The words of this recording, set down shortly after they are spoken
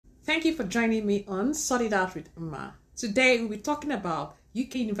Thank you for joining me on Sort It Out with Emma. Today we'll be talking about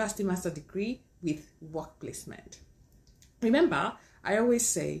UK University Master Degree with work placement. Remember, I always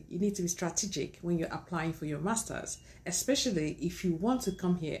say you need to be strategic when you're applying for your masters, especially if you want to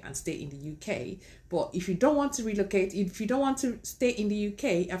come here and stay in the UK. But if you don't want to relocate, if you don't want to stay in the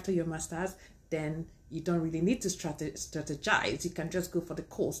UK after your masters, then you don't really need to strategize. You can just go for the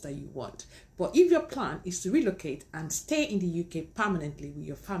course that you want. But if your plan is to relocate and stay in the UK permanently with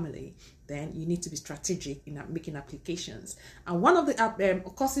your family, then you need to be strategic in making applications. And one of the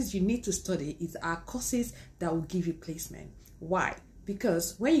courses you need to study is our courses that will give you placement. Why?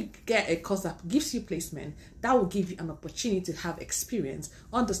 Because when you get a course that gives you placement, that will give you an opportunity to have experience,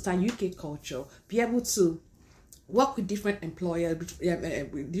 understand UK culture, be able to work with different employers,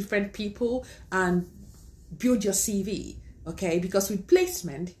 with different people, and build your CV. Okay, because with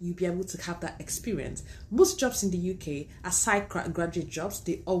placement, you'll be able to have that experience. Most jobs in the UK, aside graduate jobs,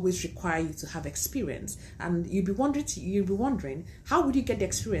 they always require you to have experience. And you'll be wondering, how would you get the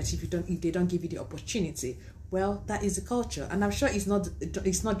experience if they don't give you the opportunity? Well, that is the culture, and I'm sure it's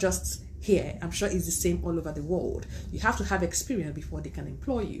not just here. I'm sure it's the same all over the world. You have to have experience before they can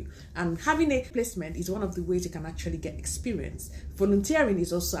employ you, and having a placement is one of the ways you can actually get experience. Volunteering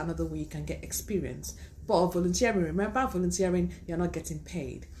is also another way you can get experience. But volunteering, remember, volunteering, you're not getting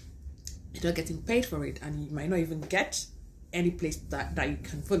paid. You're not getting paid for it, and you might not even get any place that you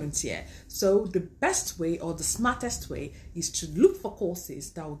can volunteer. So the best way or the smartest way is to look for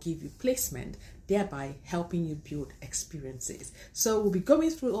courses that will give you placement, thereby helping you build experiences. So we'll be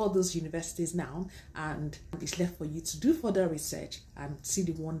going through all those universities now, and it's left for you to do further research and see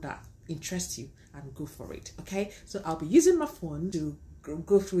the one that interests you and go for it. Okay, so I'll be using my phone to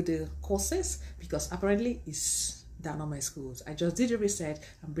go through the courses because apparently it's down on my schools. I just did the research.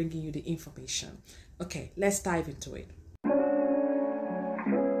 I'm bringing you the information. Okay, let's dive into it.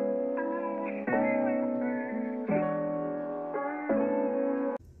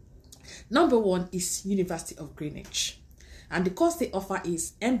 Number one is University of Greenwich, and the course they offer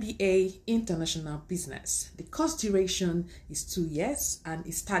is MBA International Business. The course duration is 2 years, and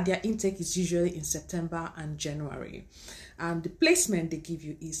their intake is usually in September and January. And the placement they give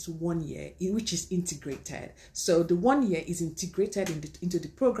you is 1 year, which is integrated. So the 1 year is integrated into the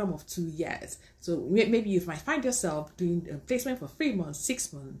program of 2 years. So maybe you might find yourself doing a placement for 3 months,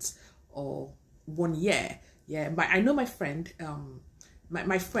 6 months, or 1 year. Yeah, but I know my friend,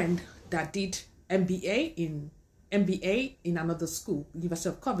 my friend that did MBA in another school, University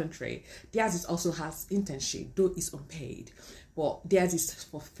of Coventry. Theirs also has internship, though it's unpaid, but theirs is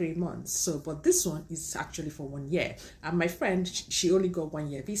for 3 months. So, but this one is actually for 1 year. And my friend, she only got 1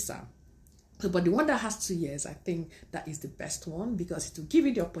 year visa. So, but the one that has 2 years, I think that is the best one because it will give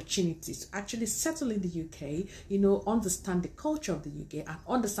you the opportunity to actually settle in the UK, understand the culture of the UK and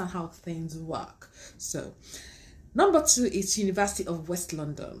understand how things work. So, number two is University of West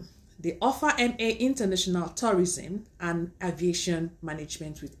London. They offer MA International Tourism and Aviation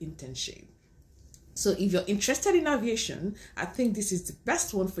Management with internship. So if you're interested in aviation, I think this is the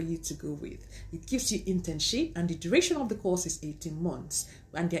best one for you to go with. It gives you internship, and the duration of the course is 18 months,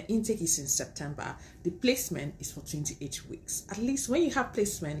 and their intake is in September. The placement is for 28 weeks. At least when you have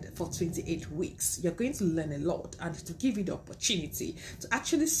placement for 28 weeks, you're going to learn a lot, and to give you the opportunity to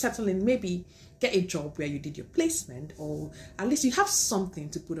actually settle in, maybe get a job where you did your placement, or at least you have something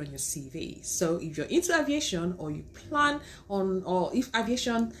to put on your CV. So if you're into aviation, or you plan on, or if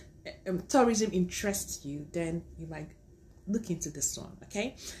aviation tourism interests you, then you might look into this one.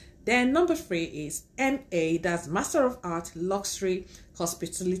 Okay, then number three is MA, that's Master of Art Luxury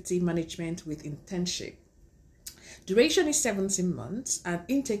Hospitality Management with internship. Duration is 17 months and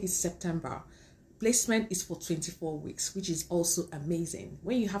intake is September. Placement is for 24 weeks, which is also amazing.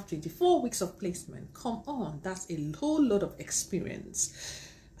 When you have 24 weeks of placement, come on, that's a whole lot of experience.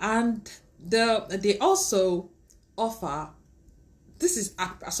 And they also offer, this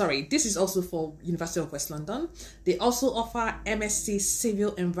is also for University of West London. They also offer MSc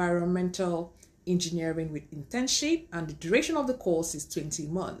Civil Environmental Engineering with internship, and the duration of the course is 20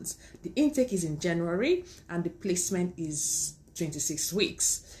 months. The intake is in January, and the placement is 26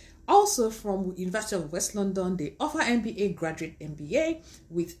 weeks. Also from University of West London, they offer MBA Graduate MBA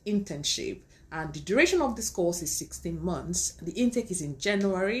with internship, and the duration of this course is 16 months. The intake is in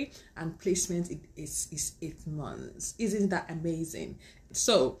January, and placement is 8 months. Isn't that amazing?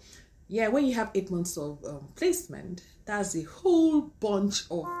 So yeah, when you have 8 months of placement, that's a whole bunch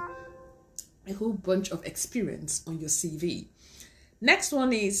of experience on your CV. Next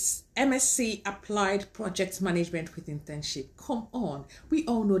one is MSc Applied Project Management with internship. Come on, we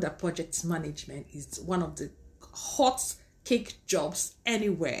all know that project management is one of the hot cake jobs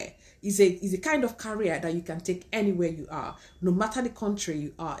anywhere. Is a kind of career that you can take anywhere you are, no matter the country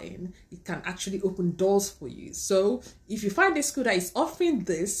you are in. It can actually open doors for you. So if you find a school that is offering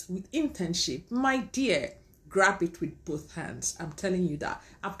this with internship, my dear, grab it with both hands. I'm telling you that.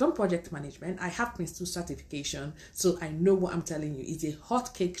 I've done project management. I have Prince 2 certification, so I know what I'm telling you. It's a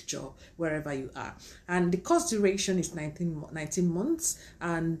hot cake job wherever you are. And the course duration is 19 months,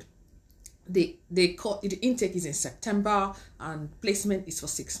 and the intake is in September, and placement is for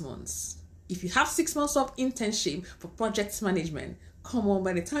 6 months. If you have 6 months of internship for project management, come on,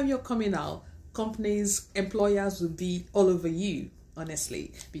 by the time you're coming out, companies, employers will be all over you,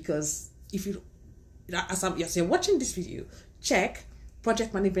 honestly. Because if you, as you're watching this video, check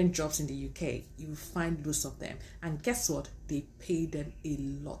project management jobs in the UK. You will find loads of them. And guess what? They pay them a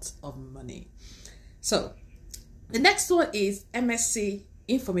lot of money. So the next one is MSc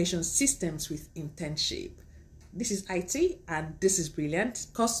Information Systems with internship. This is IT, and this is brilliant.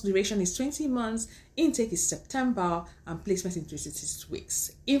 Course duration is 20 months, intake is September, and placement in 26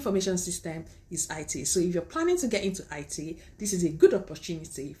 weeks. Information system is IT. So if you're planning to get into IT, this is a good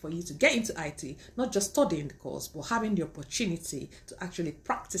opportunity for you to get into IT, not just studying the course, but having the opportunity to actually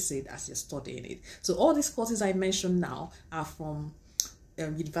practice it as you're studying it. So all these courses I mentioned now are from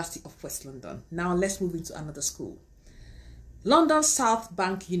University of West London. Now let's move into another school. London South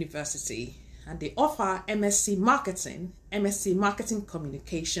Bank University, and they offer MSc Marketing, MSc Marketing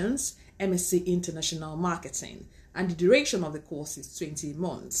Communications, MSc International Marketing, and the duration of the course is 20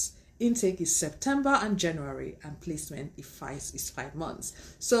 months. Intake is September and January, and placement is 5 months.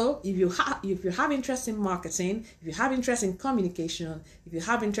 So if you have interest in marketing, if you have interest in communication, if you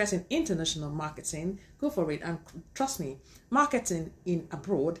have interest in international marketing, go for it. And trust me, marketing in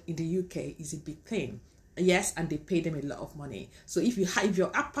abroad in the UK is a big thing. Yes, and they pay them a lot of money. So if your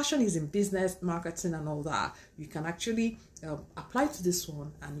passion is in business, marketing, and all that, you can actually apply to this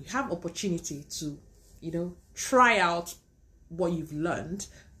one, and you have opportunity to, try out what you've learned,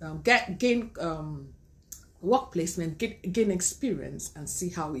 gain work placement, gain experience, and see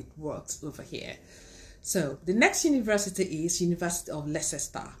how it works over here. So the next university is University of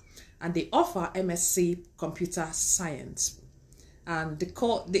Leicester, and they offer MSc Computer Science. And the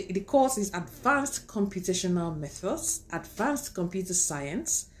course is Advanced Computational Methods, Advanced Computer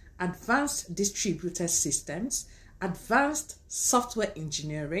Science, Advanced Distributed Systems, Advanced Software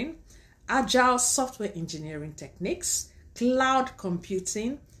Engineering, Agile Software Engineering Techniques, Cloud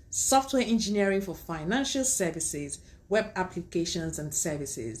Computing, Software Engineering for Financial Services, Web Applications and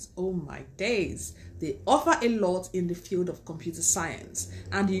Services. Oh my days. They offer a lot in the field of computer science.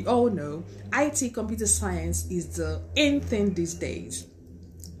 And you all know IT computer science is the in thing these days.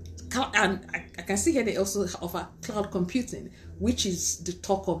 And I can see here they also offer cloud computing, which is the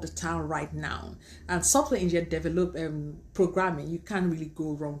talk of the town right now. And software engineering programming, you can't really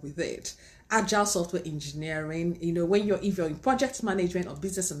go wrong with it. Agile software engineering, if you're in project management or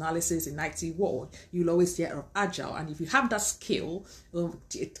business analysis in IT world, you'll always hear of Agile. And if you have that skill,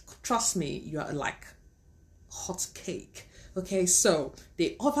 trust me, you are like hot cake. Okay, so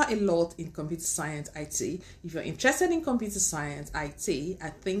they offer a lot in computer science IT. If you're interested in computer science IT, I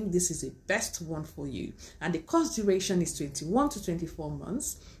think this is the best one for you. And the course duration is 21 to 24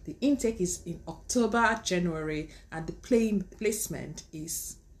 months. The intake is in October, January, and the placement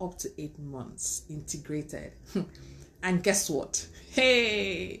is up to 8 months integrated. And guess what?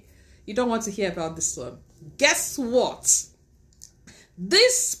 Hey, you don't want to hear about this one. Guess what?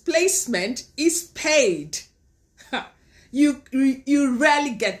 This placement is paid. You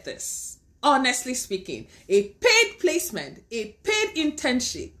rarely get this. Honestly speaking, a paid placement, a paid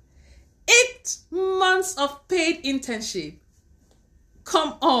internship, 8 months of paid internship.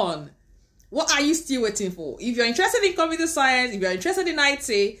 Come on. What are you still waiting for? If you're interested in computer science, if you're interested in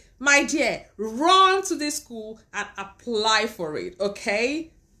IT, my dear, run to this school and apply for it,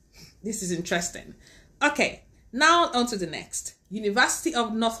 okay? This is interesting. Okay, now on to the next. University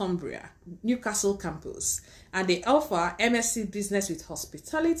of Northumbria, Newcastle campus. And they offer MSc Business with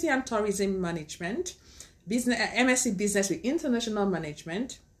Hospitality and Tourism Management, MSc Business with International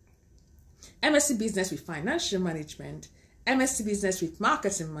Management, MSc Business with Financial Management, MSc Business with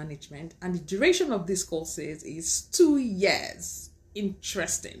Marketing Management, and the duration of these courses is 2 years.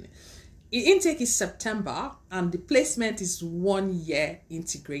 Interesting. The intake is September, and the placement is 1 year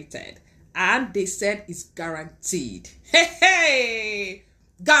integrated. And they said it's guaranteed. Hey!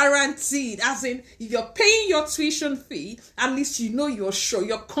 Guaranteed. As in, if you're paying your tuition fee, at least you're sure,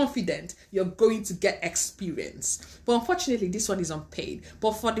 you're confident you're going to get experience. But unfortunately, this one is unpaid.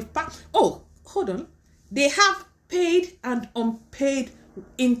 But for the fact, oh, hold on. They have paid and unpaid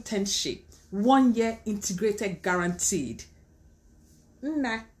internship. 1 year integrated guaranteed.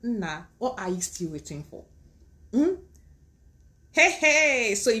 What are you still waiting for?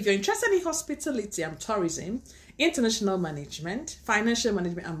 Hey, so if you're interested in hospitality and tourism, international management, financial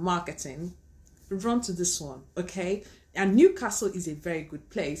management and marketing, run to this one, okay? And Newcastle is a very good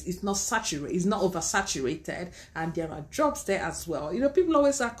place. It's not saturated, it's not oversaturated, and there are jobs there as well. You know, people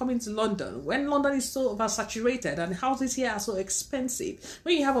always are coming to London when London is so oversaturated and houses here are so expensive.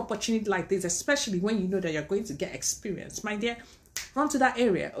 When you have opportunity like this, especially when you know that you're going to get experience, my dear, run to that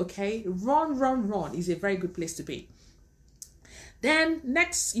area, okay? Run is a very good place to be. Then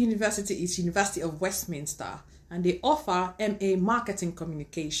next university is University of Westminster, and they offer MA Marketing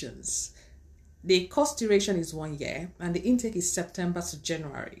Communications. The course duration is 1 year, and the intake is September to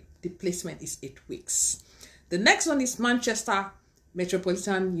January. The placement is 8 weeks. The next one is Manchester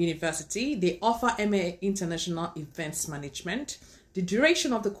Metropolitan University. They offer MA International Events Management. The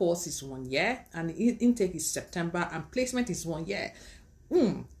duration of the course is 1 year, and the intake is September, and placement is 1 year.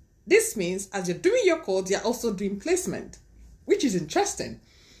 This means as you're doing your course, you're also doing placement, which is interesting.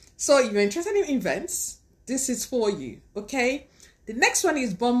 So if you're interested in events, this is for you, okay? The next one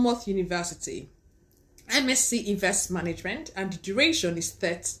is Bournemouth University, MSc Invest Management, and the duration is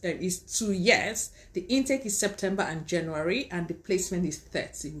 2 years. The intake is September and January, and the placement is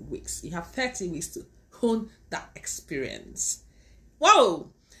 30 weeks. You have 30 weeks to hone that experience.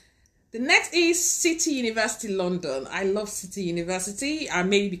 Whoa! The next is City University London. I love City University, and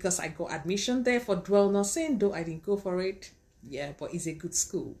maybe because I got admission there for dual nursing, though I didn't go for it. Yeah, but it's a good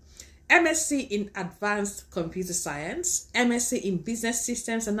school. MSc in Advanced Computer Science, MSc in Business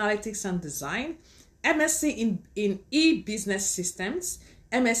Systems Analytics and Design, MSc in E-Business Systems,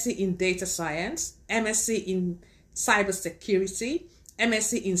 MSc in Data Science, MSc in Cybersecurity,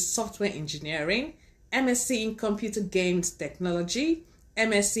 MSc in Software Engineering, MSc in Computer Games Technology,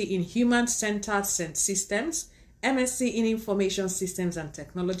 MSc in Human-Centered Systems, MSc in Information Systems and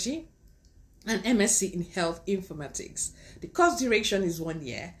Technology, and MSc in Health Informatics. The course duration is 1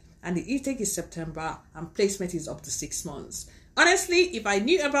 year, and the intake is September, and placement is up to 6 months. Honestly, if I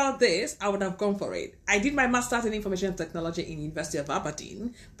knew about this, I would have gone for it. I did my master's in information technology in University of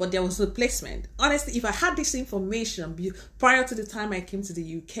Aberdeen, but there was no placement. Honestly, if I had this information prior to the time I came to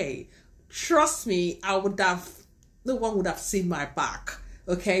the UK, trust me, no one would have seen my back.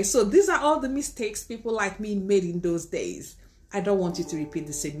 Okay, so these are all the mistakes people like me made in those days. I don't want you to repeat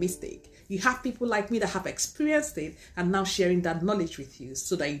the same mistake. You have people like me that have experienced it and now sharing that knowledge with you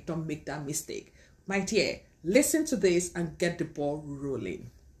so that you don't make that mistake. My dear, listen to this and get the ball rolling.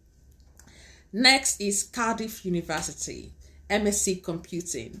 Next is Cardiff University, MSc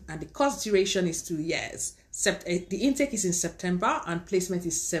Computing, and the course duration is 2 years. The intake is in September and placement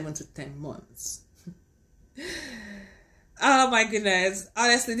is 7 to 10 months. Oh my goodness.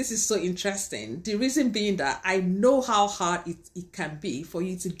 Honestly, this is so interesting. The reason being that I know how hard it can be for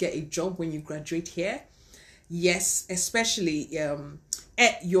you to get a job when you graduate here. Yes, especially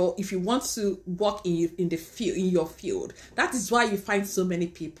if you want to work in your field. That is why you find so many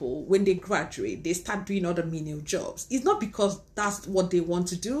people when they graduate, they start doing other menial jobs. It's not because that's what they want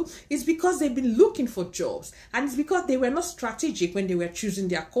to do. It's because they've been looking for jobs, and it's because they were not strategic when they were choosing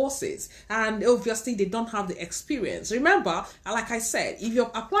their courses, and obviously they don't have the experience. Remember, like I said, if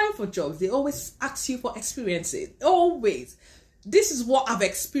you're applying for jobs, they always ask you for experiences. Always. This is what I've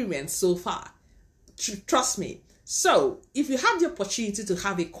experienced so far. Trust me. So if you have the opportunity to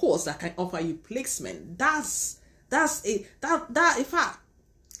have a course that can offer you placement, that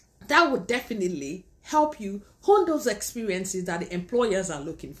would definitely help you hone those experiences that the employers are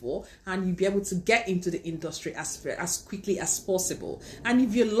looking for, and you'll be able to get into the industry as quickly as possible. And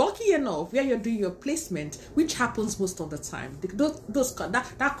if you're lucky enough where you're doing your placement, which happens most of the time,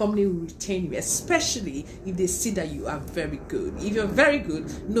 that company will retain you, especially if they see that you are very good. If you're very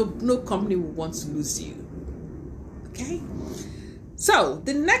good, no company will want to lose you. Okay, so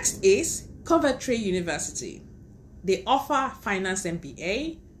the next is Coventry University. They offer Finance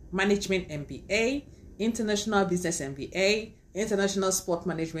MBA, Management MBA, International Business MBA, International Sport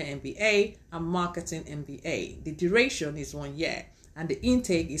Management MBA, and Marketing MBA. The duration is 1 year, and the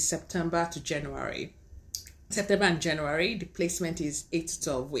intake is September and January. The placement is 8 to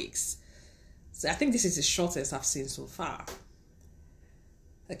 12 weeks. So I think this is the shortest I've seen so far.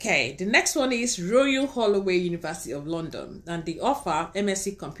 Okay, the next one is Royal Holloway University of London, and they offer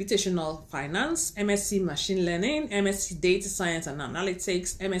MSc Computational Finance, MSc Machine Learning, MSc Data Science and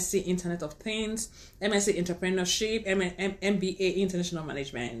Analytics, MSc Internet of Things, MSc Entrepreneurship, MBA International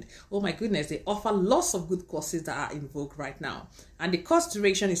Management. Oh my goodness, they offer lots of good courses that are in vogue right now. And the course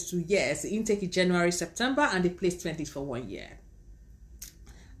duration is 2 years. The intake is January, September, and the placement is for 1 year.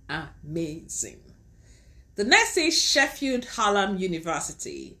 Amazing. The next is Sheffield Hallam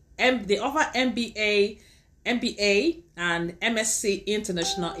University. They offer MBA and MSc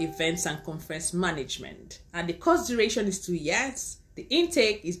International Events and Conference Management. And the course duration is 2 years. The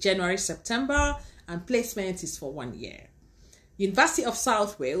intake is January-September and placement is for 1 year. University of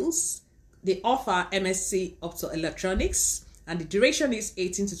South Wales, they offer MSc Optoelectronics and the duration is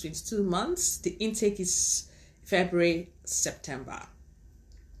 18 to 22 months. The intake is February-September.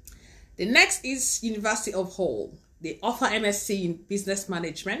 The next is University of Hull. They offer MSc in Business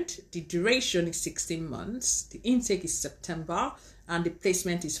Management. The duration is 16 months. The intake is September and the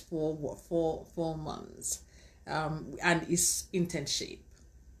placement is for 4 months and is internship.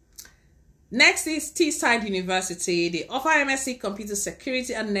 Next is Teesside University. They offer MSc Computer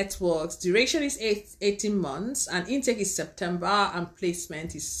Security and Networks. Duration is 18 months and intake is September and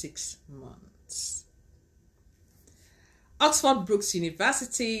placement is 6 months. Oxford Brookes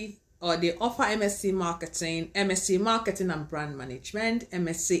University, they offer MSc Marketing, MSc Marketing and Brand Management,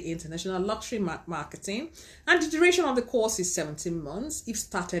 MSc International Luxury Marketing, and the duration of the course is 17 months if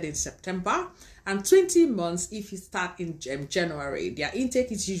started in September and 20 months if you start in January. Their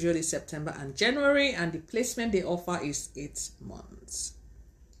intake is usually September and January, and the placement they offer is 8 months.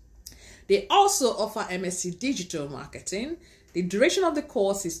 They also offer MSc Digital Marketing. The duration of the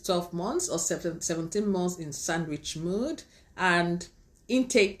course is 12 months or 17 months in sandwich mode, and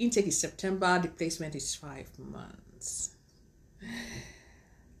intake is September. The placement is 5 months.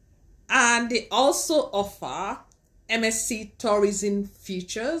 And they also offer MSc Tourism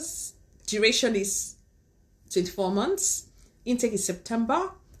Futures. Duration is 24 months. Intake is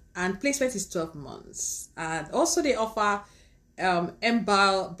September and placement is 12 months. And also they offer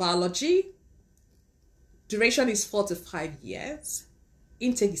Biology. Duration is 4 to 5 years.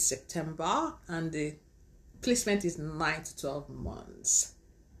 Intake is September and the placement is 9 to 12 months.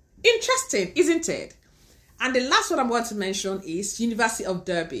 Interesting, isn't it? And the last one I'm going to mention is University of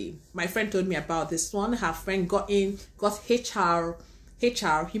Derby. My friend told me about this one. Her friend got HR,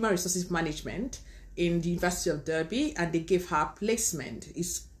 Human Resources Management in the University of Derby, and they gave her placement.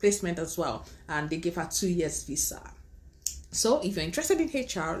 It's placement as well, and they gave her 2 years visa. So if you're interested in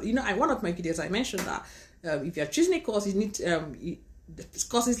HR, one of my videos I mentioned that if you're choosing a course, you need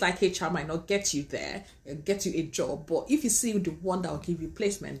courses like HR might not get you there, get you a job, but if you see the one that will give you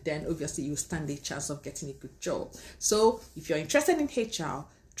placement, then obviously you stand a chance of getting a good job. So if you're interested in HR,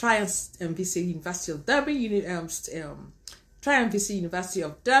 try and visit University of Derby. Try and visit University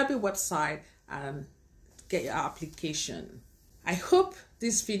of Derby website and get your application. I hope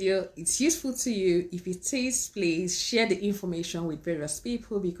this video is useful to you. If it is, please share the information with various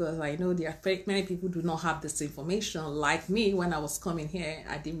people, because I know there are many people who do not have this information. Like me, when I was coming here,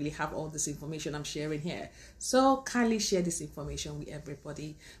 I didn't really have all this information I'm sharing here. So kindly share this information with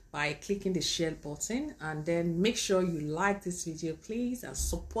everybody by clicking the share button, and then make sure you like this video, please, and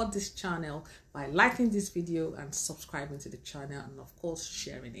support this channel by liking this video and subscribing to the channel, and of course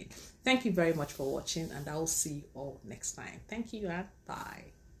sharing it. Thank you very much for watching, and I will see you all next time. Thank you and bye.